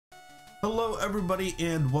Hello everybody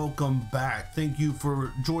and welcome back. Thank you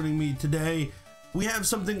for joining me today. We have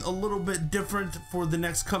something a little bit different for the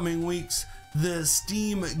next coming weeks. The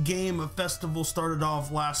Steam Game Festival started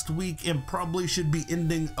off last week and probably should be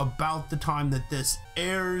ending about the time that this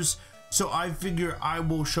airs. So I figure I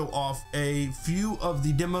will show off a few of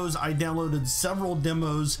the demos. I downloaded several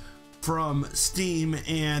demos from Steam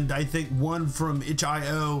and I think one from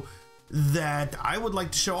itch.io that I would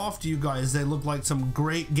like to show off to you guys. They look like some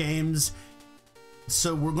great games.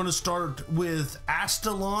 So we're going to start with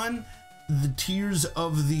Astalon, the Tears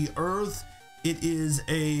of the Earth. It is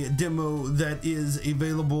a demo that is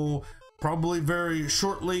available probably very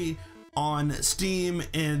shortly on Steam,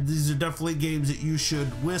 and these are definitely games that you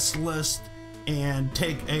should wish list and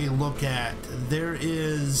take a look at. There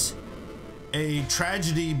is a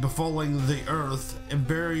tragedy befalling the earth and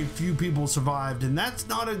very few people survived, and that's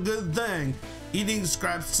not a good thing. Eating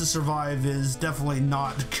scraps to survive is definitely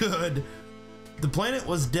not good. The planet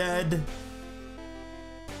was dead.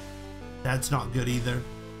 That's not good either.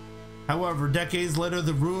 However, decades later,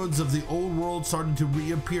 the ruins of the old world started to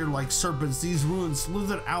reappear like serpents. These ruins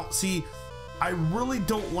slithered out. See, I really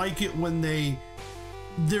don't like it when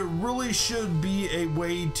there really should be a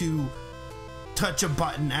way to touch a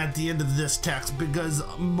button at the end of this text, because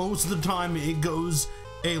most of the time it goes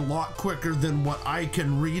a lot quicker than what I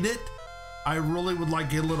can read it. I really would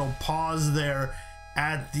like a little pause there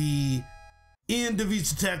at the end of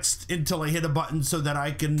each text until I hit a button so that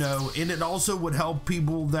I can know. And it also would help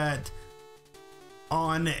people that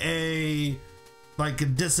on a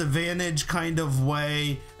disadvantage kind of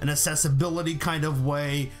way, an accessibility kind of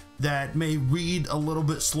way, that may read a little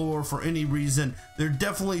bit slower for any reason. There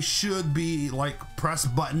definitely should be like press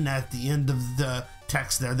button at the end of the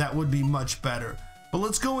text there. That would be much better. But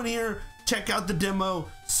let's go in here, check out the demo,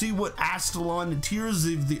 see what Astalon, Tears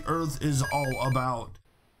of the Earth is all about.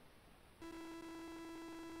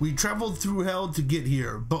 We traveled through hell to get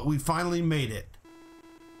here, but we finally made it.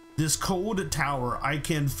 This cold tower, I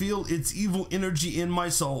can feel its evil energy in my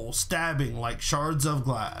soul, stabbing like shards of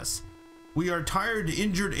glass. We are tired,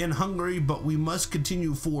 injured, and hungry, but we must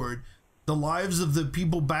continue forward. The lives of the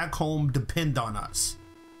people back home depend on us.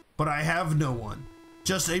 But I have no one.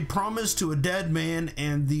 Just a promise to a dead man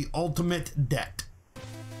and the ultimate debt.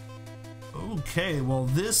 Okay, well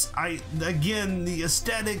again, the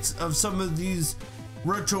aesthetics of some of these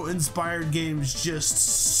retro-inspired games just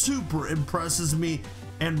super impresses me.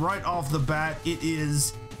 And right off the bat,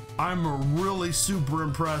 I'm really super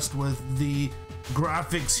impressed with the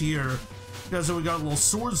graphics here. So we got a little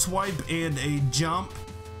sword swipe and a jump.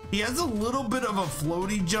 He has a little bit of a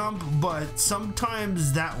floaty jump, but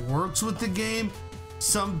sometimes that works with the game.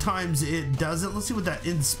 Sometimes it doesn't. Let's see what that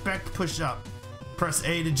inspect push up. Press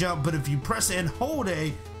A to jump, but if you press and hold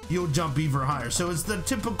A, you'll jump even higher. So it's the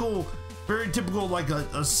typical, very typical, like a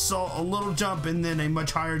little jump and then a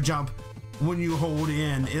much higher jump when you hold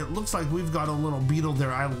in. It looks like we've got a little beetle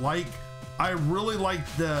there. I really like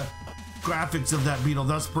the graphics of that beetle.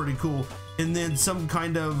 That's pretty cool. And then some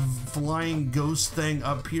kind of flying ghost thing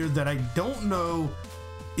up here that I don't know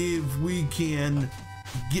if we can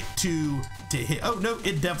get to hit. Oh no,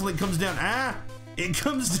 it definitely comes down. It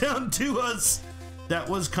comes down to us. That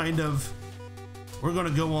was kind of, we're gonna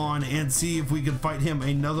go on and see if we can fight him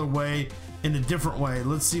another way, in a different way.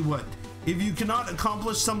 Let's see what. If you cannot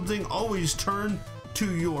accomplish something, always turn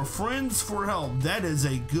to your friends for help. That is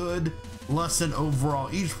a good lesson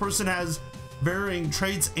overall. Each person has varying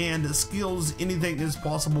traits and skills. Anything is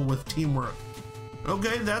possible with teamwork.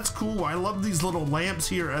 Okay, that's cool. I love these little lamps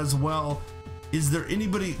here as well. Is there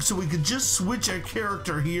anybody, so we could just switch a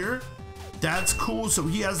character here. That's cool. So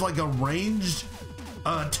he has like a ranged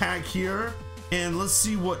attack here, and let's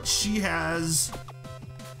see what she has.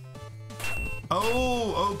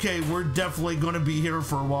 Oh, okay, we're definitely going to be here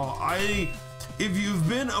for a while. If you've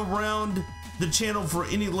been around the channel for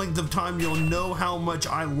any length of time, you'll know how much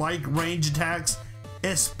I like range attacks,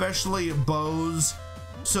 especially bows.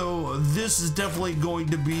 So this is definitely going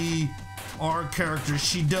to be our character.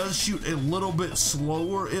 She does shoot a little bit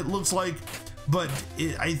slower, it looks like, but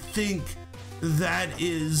I think that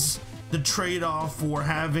is the trade-off for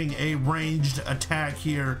having a ranged attack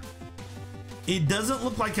here. It doesn't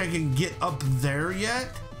look like I can get up there yet,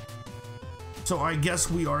 so I guess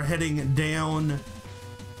we are heading down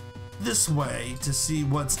this way to see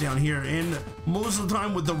what's down here. And most of the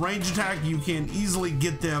time with the range attack, you can easily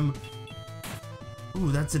get them.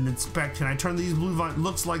 Ooh, that's an inspect. Can I turn these blue vines?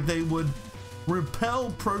 Looks like they would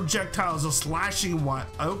repel projectiles, a slashing one.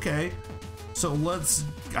 Okay, so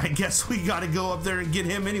I guess we gotta go up there and get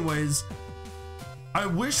him anyways. I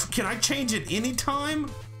wish, can I change it anytime?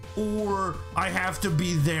 or I have to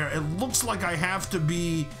be there. It looks like I have to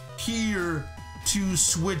be here to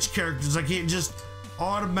switch characters. I can't just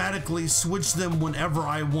automatically switch them whenever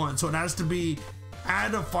I want. So it has to be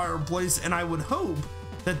at a fireplace, and I would hope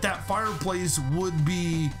that that fireplace would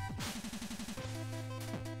be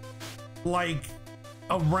like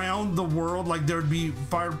around the world, like there'd be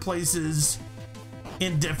fireplaces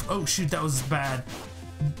in oh shoot, that was bad.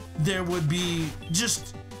 There would be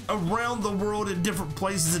just around the world in different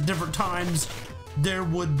places at different times. There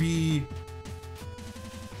would be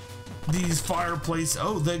these fireplaces.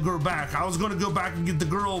 Oh, they go back. I was gonna go back and get the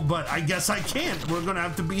girl, but I guess I can't. We're gonna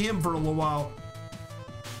have to be him for a little while.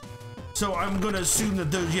 So I'm gonna assume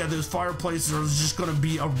that those fireplaces are just gonna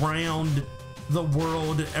be around the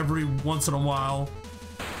world every once in a while.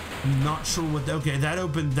 I'm not sure what, okay, that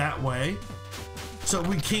opened that way. So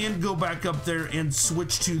we can go back up there and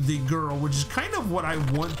switch to the girl, which is kind of what I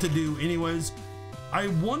want to do anyways. I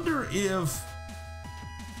wonder if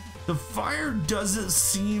the fire doesn't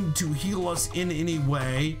seem to heal us in any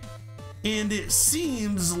way, and it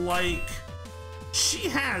seems like she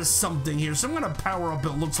has something here. So I'm gonna power up,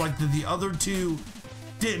 it looks like the other two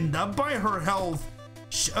didn't. Up by her health,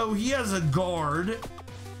 oh, he has a guard,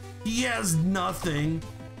 he has nothing,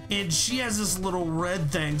 and she has this little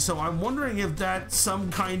red thing. So I'm wondering if that's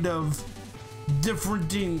some kind of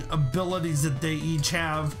differing abilities that they each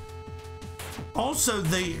have. Also,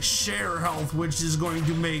 they share health, which is going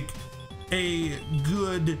to make a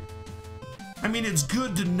good, I mean, it's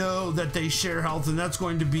good to know that they share health, and that's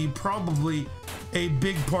going to be probably a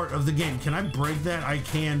big part of the game. Can I break that? I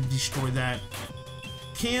can destroy that.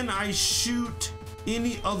 Can I shoot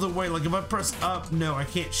any other way? Like if I press up, no, I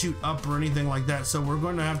can't shoot up or anything like that. So we're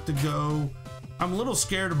going to have to go, I'm a little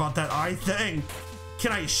scared about that eye thing.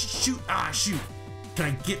 Can I shoot? Shoot. Can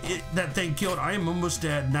I get it, that thing killed? I am almost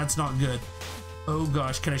dead, and that's not good. Oh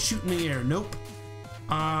gosh, can I shoot in the air? Nope.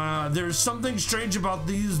 There's something strange about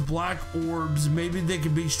these black orbs. Maybe they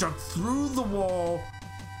can be struck through the wall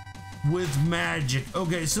with magic.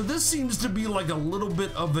 Okay, so this seems to be like a little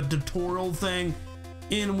bit of a tutorial thing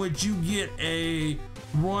in which you get a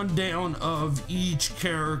rundown of each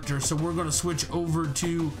character. So we're gonna switch over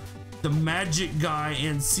to the magic guy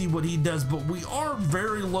and see what he does, but we are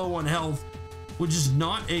very low on health, which is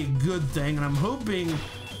not a good thing, and I'm hoping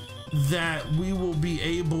that we will be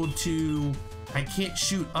able to, I can't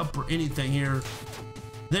shoot up or anything here.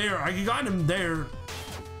 There, I got him there.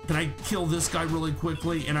 Can I kill this guy really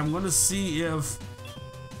quickly? And I'm gonna see if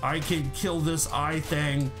I can kill this eye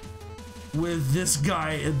thing with this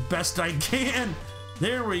guy as best I can.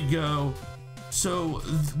 There we go. So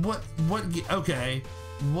what, okay.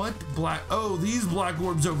 What black, oh, these black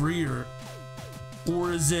orbs over here.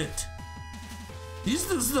 Or is it, this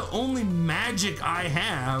is the only magic I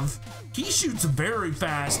have. He shoots very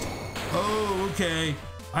fast. Oh, okay.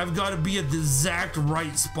 I've got to be at the exact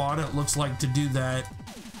right spot, it looks like, to do that.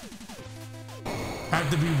 I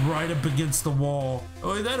have to be right up against the wall.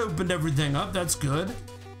 Oh, that opened everything up. That's good.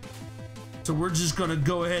 So we're just gonna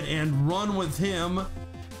go ahead and run with him.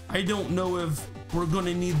 I don't know if we're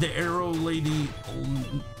gonna need the arrow lady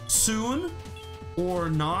soon or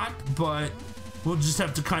not, but we'll just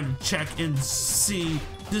have to kind of check and see.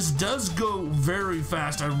 This does go very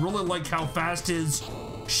fast. I really like how fast his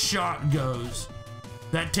shot goes.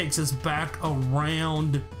 That takes us back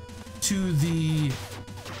around to the,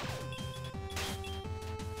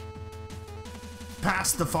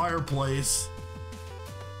 past the fireplace.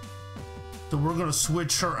 So we're gonna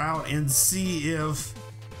switch her out and see if,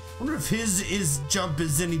 I wonder if his jump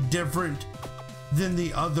is any different than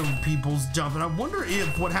the other people's jump. And I wonder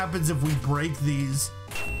if, what happens if we break these?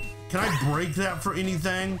 Can I break that for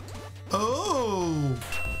anything? Oh,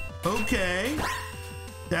 okay.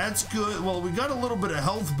 That's good. Well, we got a little bit of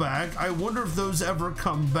health back. I wonder if those ever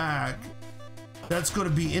come back. That's gonna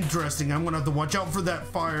be interesting. I'm gonna have to watch out for that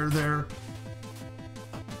fire there.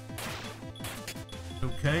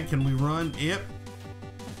 Okay, can we run? Yep.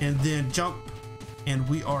 And then jump, and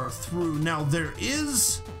we are through. Now there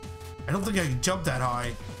is, I don't think I can jump that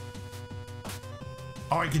high.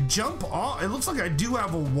 Oh, I can jump off. It looks like I do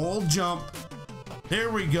have a wall jump. There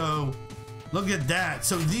we go. Look at that.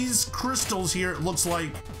 So these crystals here, it looks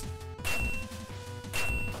like,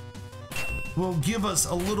 will give us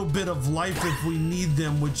a little bit of life if we need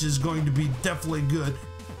them, which is going to be definitely good.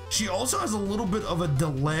 She also has a little bit of a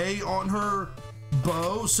delay on her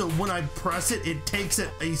bow, so when I press it, it takes it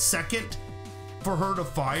a second for her to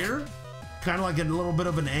fire, kind of like a little bit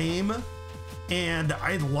of an aim, and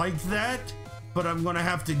I like that, but I'm gonna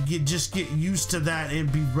have to just get used to that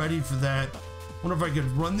and be ready for that. Wonder if I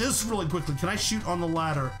could run this really quickly. Can I shoot on the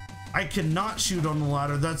ladder? I cannot shoot on the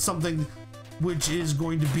ladder. That's something which is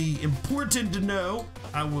going to be important to know.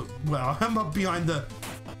 Well, I'm up behind the,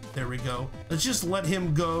 there we go. Let's just let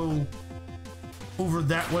him go over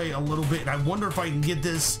that way a little bit. I wonder if I can get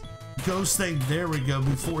this ghost thing, there we go,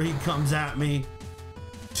 before he comes at me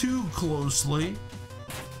too closely.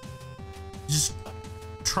 Just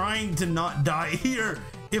trying to not die here.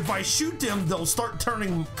 If I shoot them, they'll start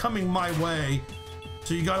coming my way.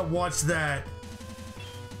 So you gotta watch that.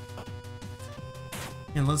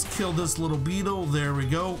 And let's kill this little beetle. There we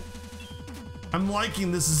go. I'm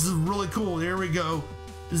liking this. This is really cool. There we go.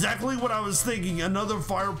 Exactly what I was thinking. Another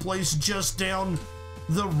fireplace just down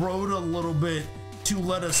the road a little bit to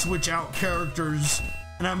let us switch out characters.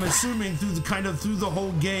 And I'm assuming through the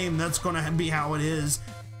whole game, that's gonna be how it is.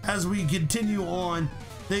 As we continue on,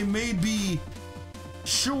 they may be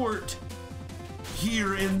short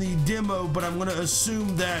here in the demo, but I'm gonna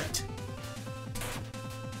assume that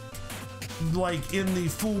like in the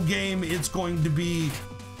full game, it's going to be,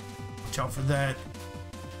 watch out for that.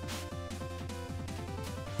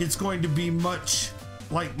 It's going to be much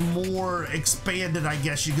like more expanded, I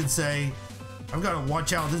guess you could say. I've got to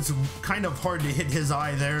watch out. It's kind of hard to hit his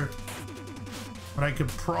eye there, but I could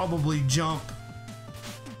probably jump.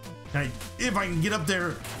 If I can get up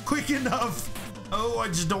there quick enough. Oh, I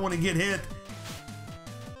just don't want to get hit.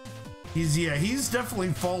 He's definitely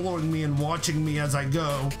following me and watching me as I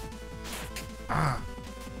go.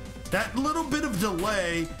 That little bit of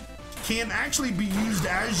delay can actually be used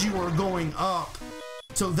as you are going up.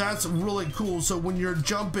 So that's really cool. So when you're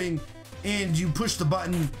jumping and you push the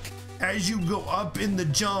button, as you go up in the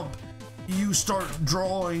jump, you start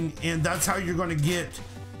drawing, and that's how you're going to get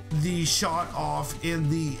the shot off in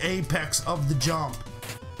the apex of the jump.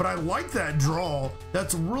 But I like that draw.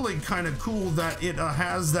 That's really kind of cool that it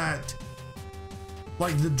has that,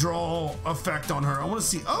 like the draw effect on her. I want to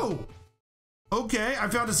see, oh, okay, I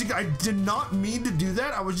found a secret. I did not mean to do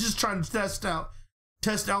that. I was just trying to test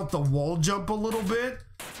out the wall jump a little bit,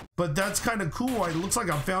 but that's kind of cool. It looks like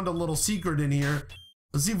I found a little secret in here.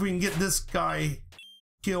 Let's see if we can get this guy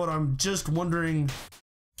killed. I'm just wondering.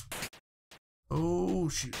 Oh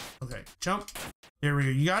shoot. Okay, jump. There we go.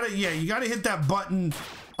 You gotta hit that button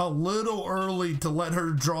a little early to let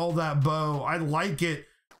her draw that bow. I like it.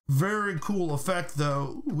 Very cool effect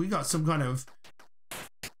though. Ooh, we got some kind of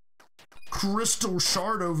crystal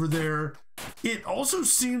shard over there. It also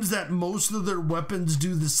seems that most of their weapons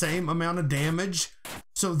do the same amount of damage,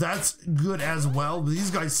 so that's good as well. But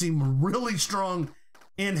these guys seem really strong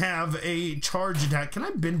and have a charge attack. Can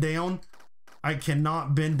I bend down? I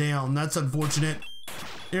cannot bend down. That's unfortunate.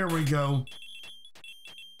 There we go.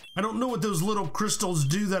 I don't know what those little crystals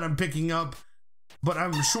do that I'm picking up, but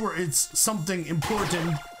I'm sure it's something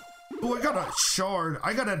important. Oh, I got a shard.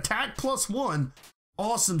 I got attack +1.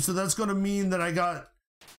 Awesome. So that's going to mean that I got...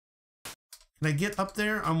 Can I get up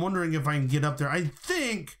there? I'm wondering if I can get up there. I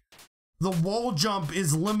think the wall jump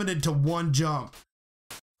is limited to 1 jump.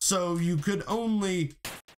 So you could only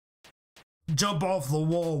jump off the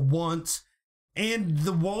wall once. And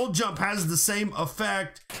the wall jump has the same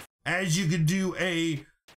effect as you could do a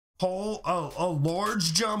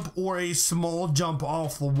large jump or a small jump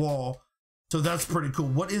off the wall. So that's pretty cool.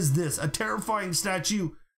 What is this? A terrifying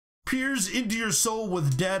statue peers into your soul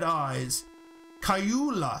with dead eyes.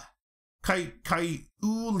 Kaiuli,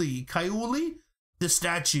 the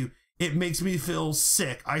statue. It makes me feel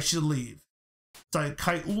sick. I should leave. So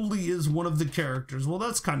Kaiuli is one of the characters. Well,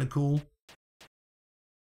 that's kind of cool.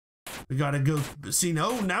 We gotta go see.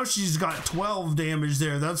 Oh, now she's got 12 damage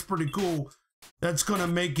there. That's pretty cool. That's gonna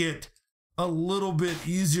make it a little bit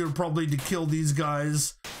easier probably to kill these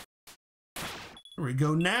guys. There we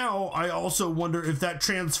go. Now I also wonder if that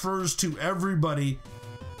transfers to everybody.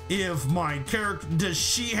 If my character, does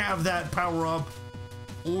she have that power up,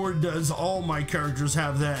 or does all my characters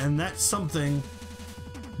have that? And that's something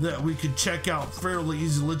that we could check out fairly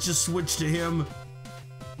easy. Let's just switch to him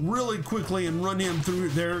really quickly and run him through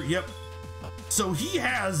there. Yep. So he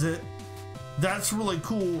has it. That's really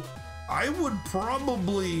cool. I would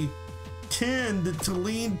probably tend to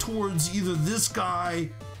lean towards either this guy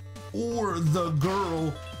or the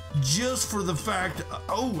girl, just for the fact,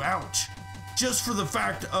 oh ouch, just for the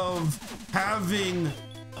fact of having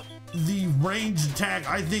the range attack.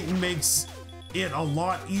 I think makes it a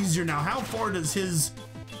lot easier. Now how far does his,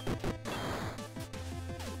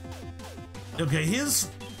 okay, his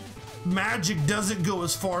magic doesn't go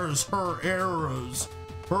as far as her arrows.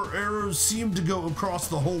 Her arrows seem to go across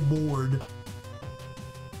the whole board.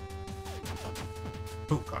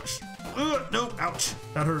 Oh gosh. No, ouch.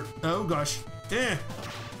 That hurt. Oh gosh. Eh.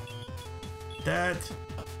 That.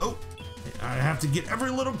 Oh, I have to get every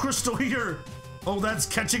little crystal here. Oh, that's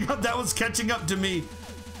catching up. That was catching up to me.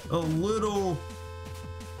 A little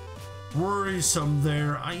worrisome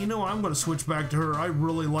there. You know, I'm going to switch back to her. I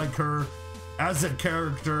really like her as a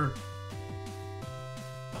character.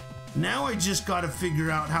 Now I just got to figure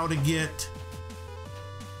out how to get...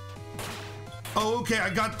 Oh, okay, I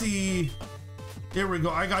got the... There we go.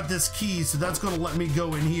 I got this key, so that's going to let me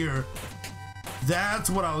go in here. That's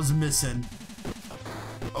what I was missing.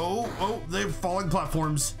 Oh, they're falling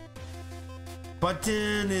platforms.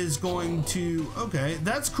 Button is going to... Okay,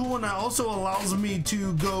 that's cool, and that also allows me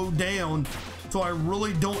to go down, so I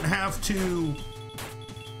really don't have to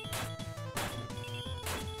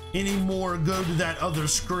anymore go to that other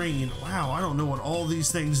screen. Wow, I don't know what all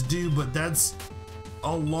these things do, but that's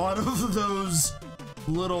a lot of those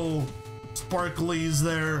little sparklies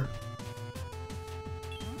there.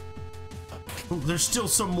 Oh, there's still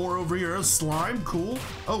some more over here. A slime, cool.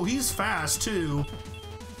 Oh, he's fast too.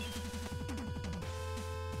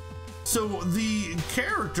 So the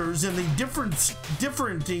characters and the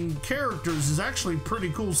differing characters is actually pretty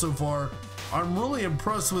cool so far. I'm really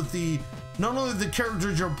impressed with not only the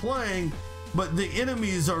characters you're playing, but the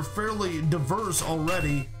enemies are fairly diverse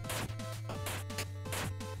already.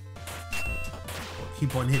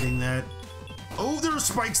 Keep on hitting that. Oh, there are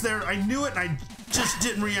spikes there. I knew it, and I just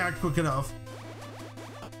didn't react quick enough.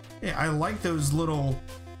 Yeah, I like those little...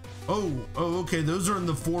 Oh, okay, those are in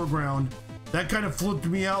the foreground. That kind of flipped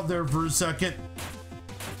me out there for a second.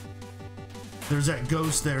 There's that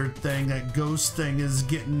ghost there thing. That ghost thing is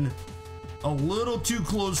getting a little too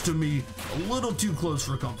close to me. A little too close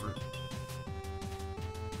for comfort.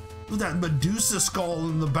 Ooh, that Medusa skull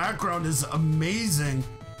in the background is amazing.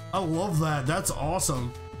 I love that. That's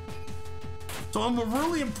awesome. So I'm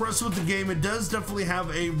really impressed with the game. It does definitely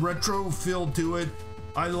have a retro feel to it.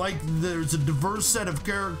 I like there's a diverse set of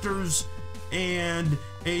characters and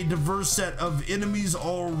a diverse set of enemies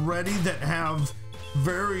already that have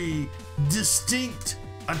very distinct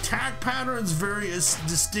attack patterns, very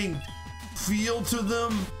distinct feel to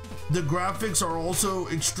them. The graphics are also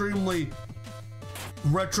extremely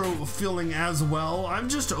retro feeling as well. I'm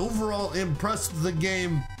just overall impressed with the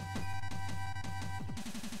game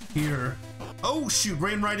here. Oh shoot,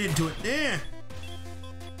 ran right into it.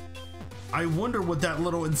 I wonder what that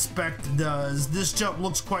little inspect does. This jump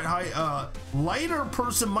looks quite high. Lighter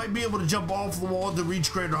person might be able to jump off the wall to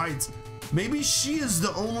reach greater heights. Maybe she is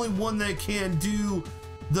the only one that can do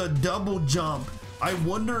the double jump. I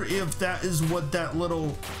wonder if that is what that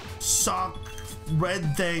little sock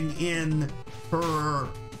red thing in her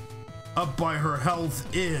up by her health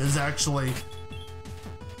is actually.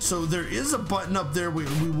 So there is a button up there we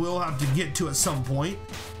will have to get to at some point,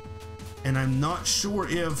 and I'm not sure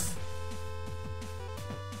if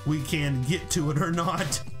we can get to it or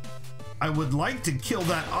not. I would like to kill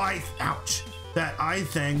that eye, ouch, that eye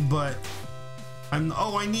thing, but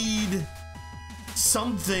I need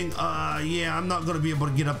something. Yeah, I'm not gonna be able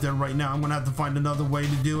to get up there right now. I'm gonna have to find another way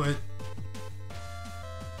to do it.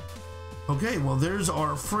 Okay, well, there's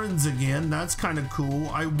our friends again. That's kind of cool.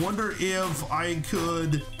 I wonder if I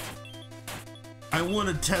could... I want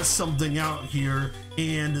to test something out here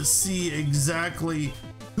and see exactly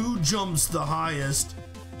who jumps the highest.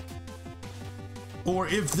 Or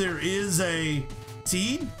if there is a...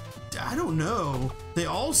 See? I don't know. They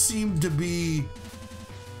all seem to be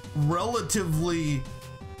relatively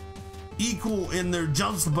equal in their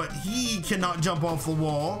jumps, but he cannot jump off the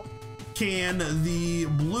wall. Can the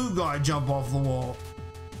blue guy jump off the wall?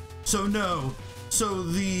 So no. So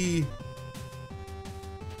the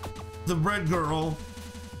red girl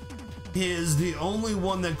is the only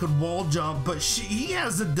one that could wall jump, but he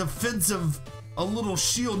has a defensive, a little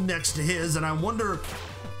shield next to his, and I wonder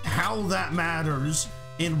how that matters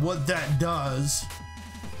and what that does.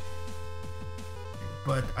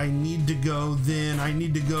 But I need to go then. I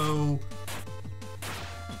need to go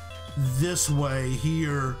this way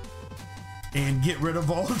here and get rid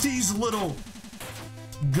of all of these little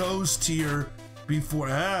ghosts here before,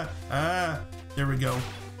 there we go.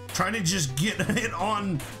 Trying to just get it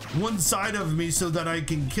on one side of me so that I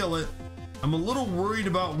can kill it. I'm a little worried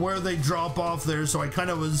about where they drop off there, so I kind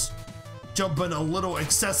of was jumping a little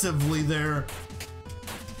excessively there.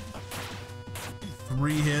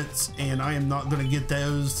 3 hits, and I am not gonna get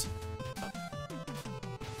those.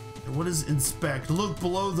 What is inspect? Look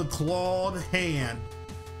below the clawed hand.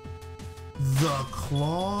 The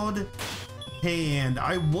clawed hand.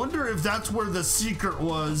 I wonder if that's where the secret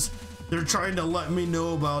was. They're trying to let me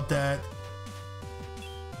know about that.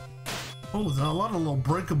 Oh, there's a lot of little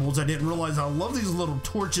breakables I didn't realize. I love these little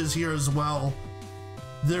torches here as well.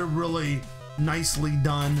 They're really nicely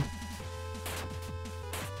done.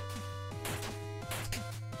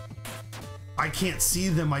 I can't see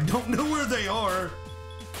them. I don't know where they are.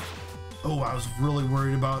 Oh, I was really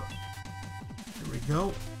worried about. There we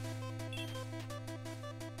go.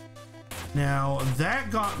 Now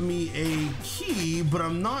that got me a key, but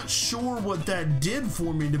I'm not sure what that did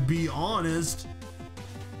for me, to be honest,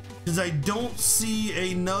 because I don't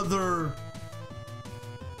see another.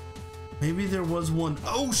 Maybe there was one.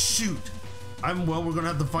 Oh shoot. Well, we're gonna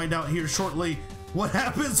have to find out here shortly what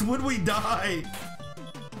happens when we die.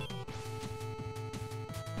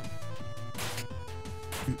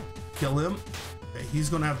 Kill him. Okay, he's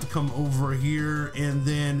gonna have to come over here and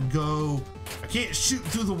then go. I can't shoot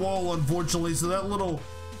through the wall, unfortunately, so that little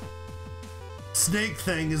snake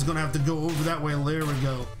thing is gonna have to go over that way. There we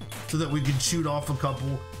go, so that we can shoot off a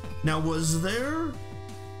couple. Now, was there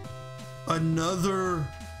another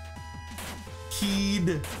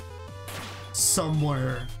keyed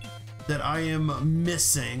somewhere that I am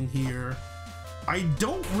missing here? I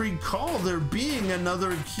don't recall there being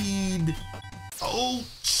another keyed. Oh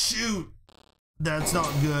shoot, that's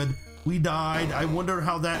not good. We died. I wonder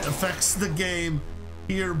how that affects the game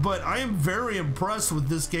here, but I am very impressed with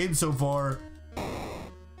this game so far.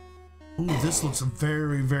 Ooh, this looks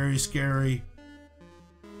very, very scary.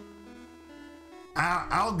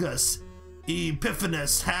 Algus,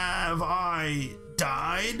 Epimetheus, have I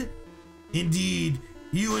died? Indeed,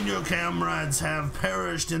 you and your comrades have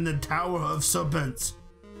perished in the Tower of Serpents.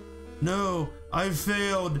 No, I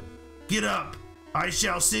failed. Get up. I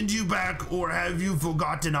shall send you back, or have you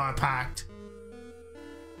forgotten our pact?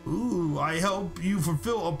 Ooh, I help you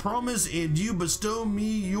fulfill a promise and you bestow me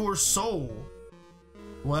your soul.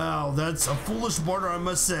 Well, that's a foolish barter, I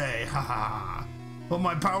must say. Haha. But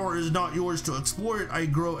my power is not yours to exploit. I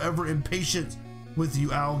grow ever impatient with you,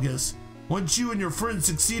 Algus. Once you and your friends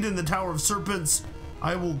succeed in the Tower of Serpents,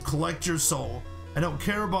 I will collect your soul. I don't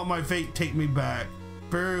care about my fate. Take me back.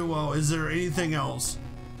 Very well. Is there anything else?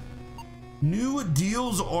 New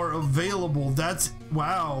deals are available. That's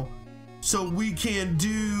wow. So we can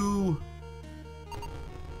do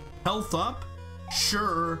health up.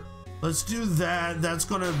 Sure. Let's do that. That's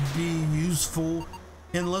gonna be useful.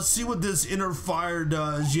 And let's see what this inner fire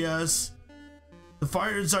does. Yes. The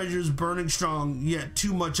fire inside you is burning strong, yet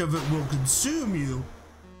too much of it will consume you.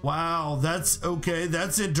 Wow, that's okay.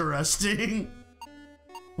 That's interesting.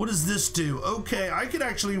 What does this do? Okay, I could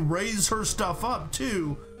actually raise her stuff up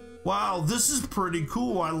too. Wow, this is pretty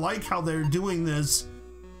cool. I like how they're doing this.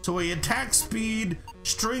 So a attack speed,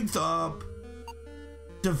 strength up,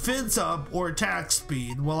 defense up, or attack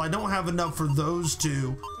speed. Well, I don't have enough for those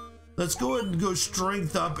two. Let's go ahead and go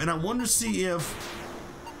strength up, and I want to see if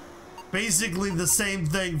basically the same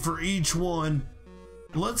thing for each one.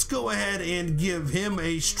 Let's go ahead and give him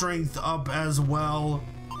a strength up as well.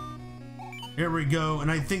 Here we go,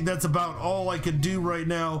 and I think that's about all I could do right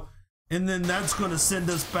now. And then that's going to send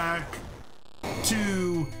us back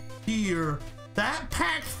to here. That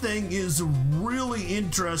pact thing is really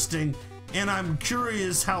interesting, and I'm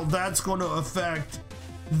curious how that's going to affect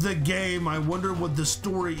the game. I wonder what the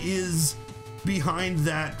story is behind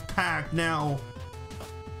that pact now.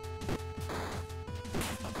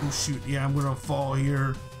 Oh shoot, yeah, I'm gonna fall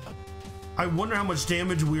here. I wonder how much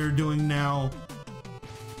damage we are doing now.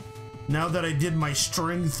 Now that I did my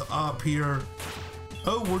strength up here.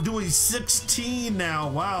 Oh, we're doing 16 now.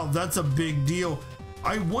 Wow, that's a big deal.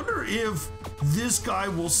 I wonder if this guy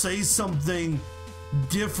will say something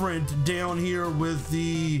different down here with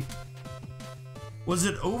the... Was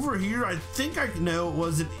it over here? I think I know it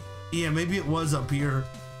wasn't. Yeah, maybe it was up here.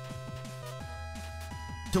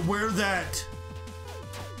 To where that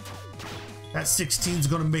 16 is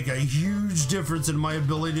going to make a huge difference in my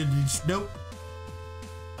ability to... Nope.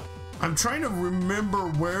 I'm trying to remember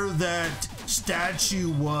where that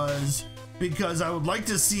statue was, because I would like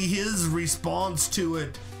to see his response to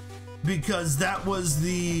it, because that was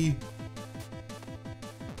the...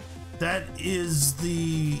 That is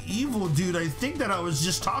the evil dude, I think, that I was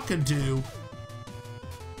just talking to.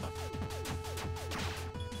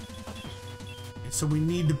 So we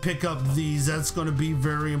need to pick up these. That's going to be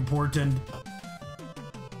very important.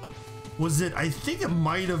 Was it? I think it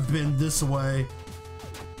might have been this way.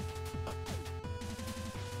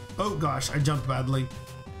 Oh gosh, I jumped badly.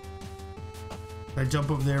 I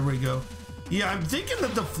jump up, there we go. Yeah, I'm thinking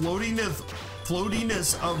that the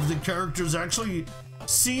floatiness of the characters actually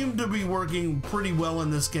seem to be working pretty well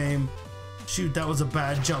in this game. Shoot, that was a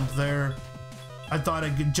bad jump there. I thought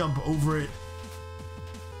I could jump over it.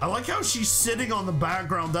 I like how she's sitting on the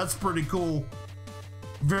background. That's pretty cool.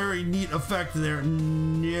 Very neat effect there.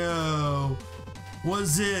 No.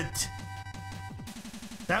 Was it?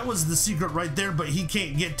 That was the secret right there, but he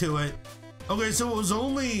can't get to it. Okay, so it was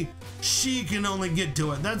only she can only get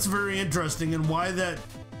to it. That's very interesting, and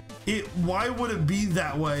why would it be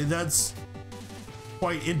that way? That's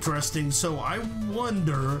quite interesting. So I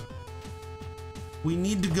wonder, we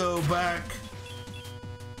need to go back.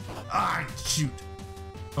 Ah, shoot.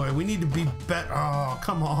 Okay, we need to be better. Oh,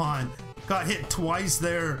 come on. Got hit twice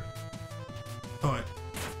there. All right.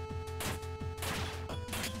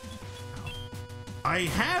 I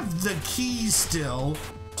have the key still,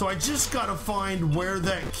 so I just gotta find where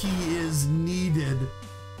that key is needed.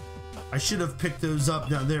 I should have picked those up.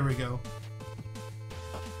 Now, there we go.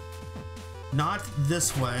 Not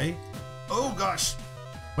this way. Oh gosh.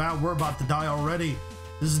 Wow, we're about to die already.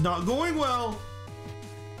 This is not going well.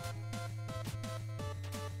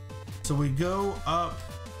 So we go up.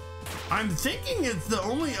 I'm thinking it's the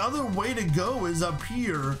only other way to go is up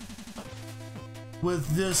here with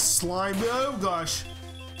this slime. Oh gosh.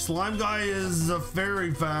 Slime guy is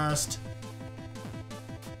very fast.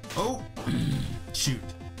 Oh, shoot.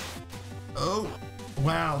 Oh,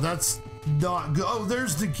 wow, that's not good. Oh,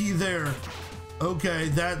 there's the key there. Okay,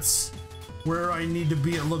 that's where I need to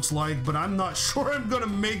be, it looks like, but I'm not sure I'm gonna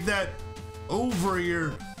make that over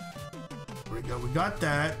here. There we go, we got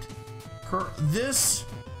that. This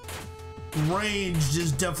range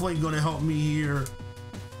is definitely gonna help me here.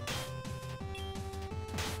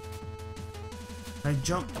 I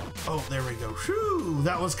jump. Oh, there we go. Whew,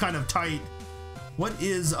 that was kind of tight. What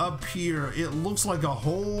is up here? It looks like a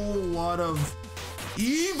whole lot of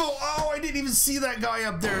evil. Oh, I didn't even see that guy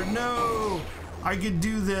up there. No, I could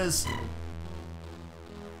do this.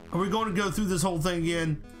 Are we going to go through this whole thing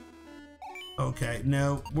again? Okay,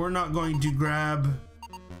 no, we're not going to grab.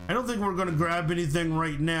 I don't think we're going to grab anything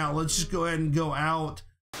right now. Let's just go ahead and go out.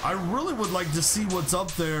 I really would like to see what's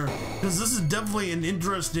up there, because this is definitely an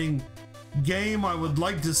interesting game. I would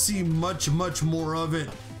like to see much more of it.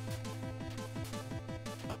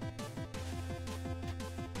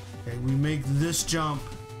 Okay, we make this jump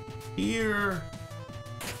here.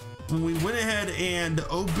 When we went ahead and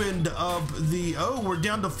opened up the, oh, we're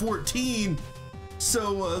down to 14.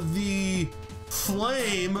 So the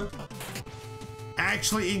flame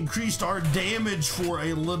actually increased our damage for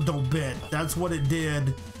a little bit. That's what it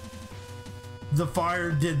did. The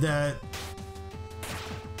fire did that.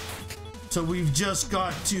 So we've just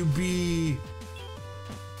got to be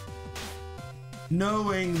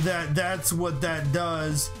knowing that that's what that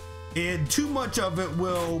does, and too much of it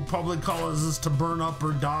will probably cause us to burn up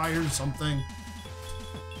or die or something.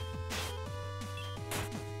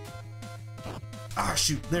 Ah,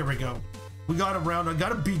 shoot, there we go. We got around. I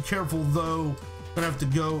gotta be careful though. Gonna have to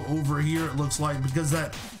go over here, it looks like, because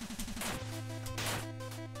that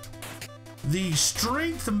the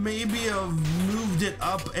strength maybe have moved it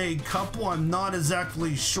up a couple. I'm not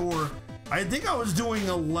exactly sure. I think I was doing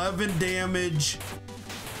 11 damage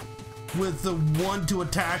with the 1 to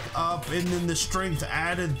attack up, and then the strength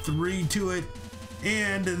added 3 to it,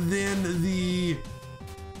 and then the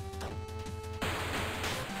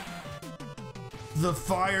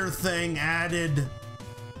fire thing added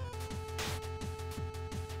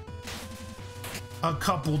a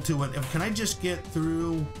couple to it. Can I just get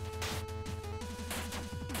through?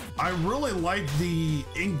 I really like the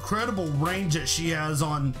incredible range that she has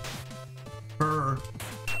on her.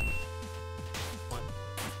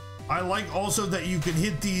 I like also that you can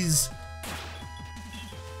hit these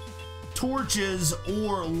torches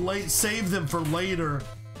or save them for later.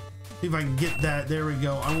 See if I can get that. There we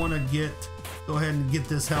go. I want to go ahead and get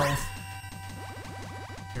this health.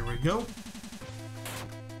 Here we go.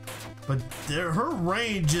 But her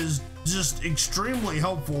range is just extremely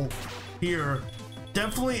helpful here.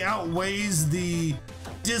 Definitely outweighs the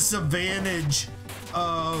disadvantage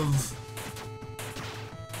of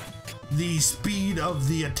the speed of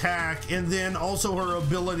the attack, and then also her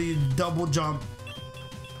ability to double jump,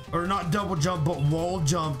 or not double jump but wall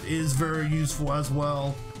jump, is very useful as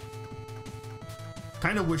well.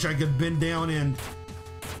 Kind of wish I could bend down and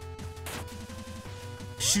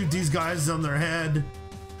shoot these guys on their head.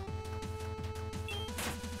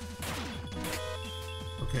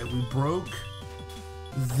 Okay, we broke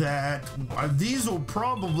that. These will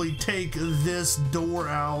probably take this door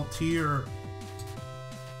out here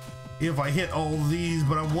if I hit all these,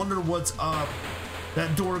 but I wonder what's up.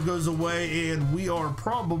 That door goes away and we are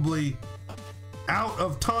probably out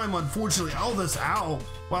of time, unfortunately. Oh, this owl.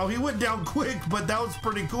 Wow, he went down quick, but that was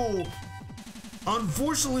pretty cool.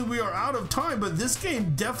 Unfortunately, we are out of time, but this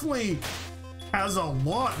game definitely has a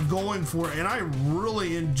lot going for it, and I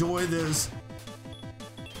really enjoy this.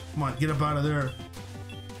 Come on, get up out of there.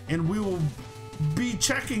 And we will be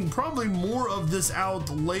checking probably more of this out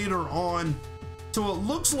later on. So it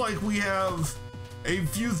looks like we have a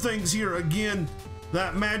few things here. Again,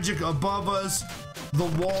 that magic above us, the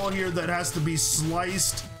wall here that has to be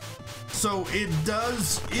sliced. So it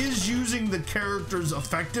is using the characters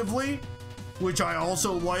effectively, which I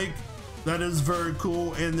also like. That is very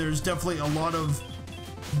cool, and there's definitely a lot of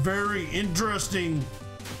very interesting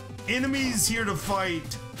enemies here to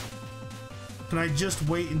fight. Can I just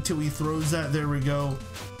wait until he throws that? There we go.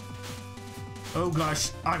 Oh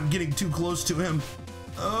gosh, I'm getting too close to him.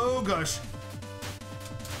 Oh gosh.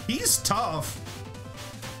 He's tough.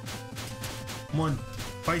 Come on.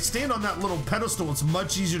 If I stand on that little pedestal, it's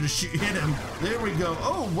much easier to hit him. There we go.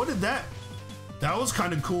 Oh, what did that? That was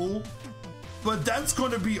kind of cool. But that's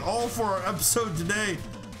going to be all for our episode today.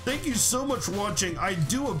 Thank you so much for watching. I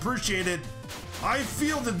do appreciate it. I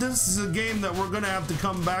feel that this is a game that we're going to have to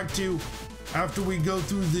come back to after we go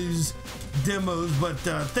through these demos. But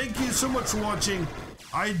thank you so much for watching.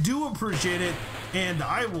 I do appreciate it. And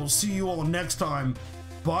I will see you all next time.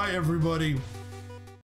 Bye, everybody.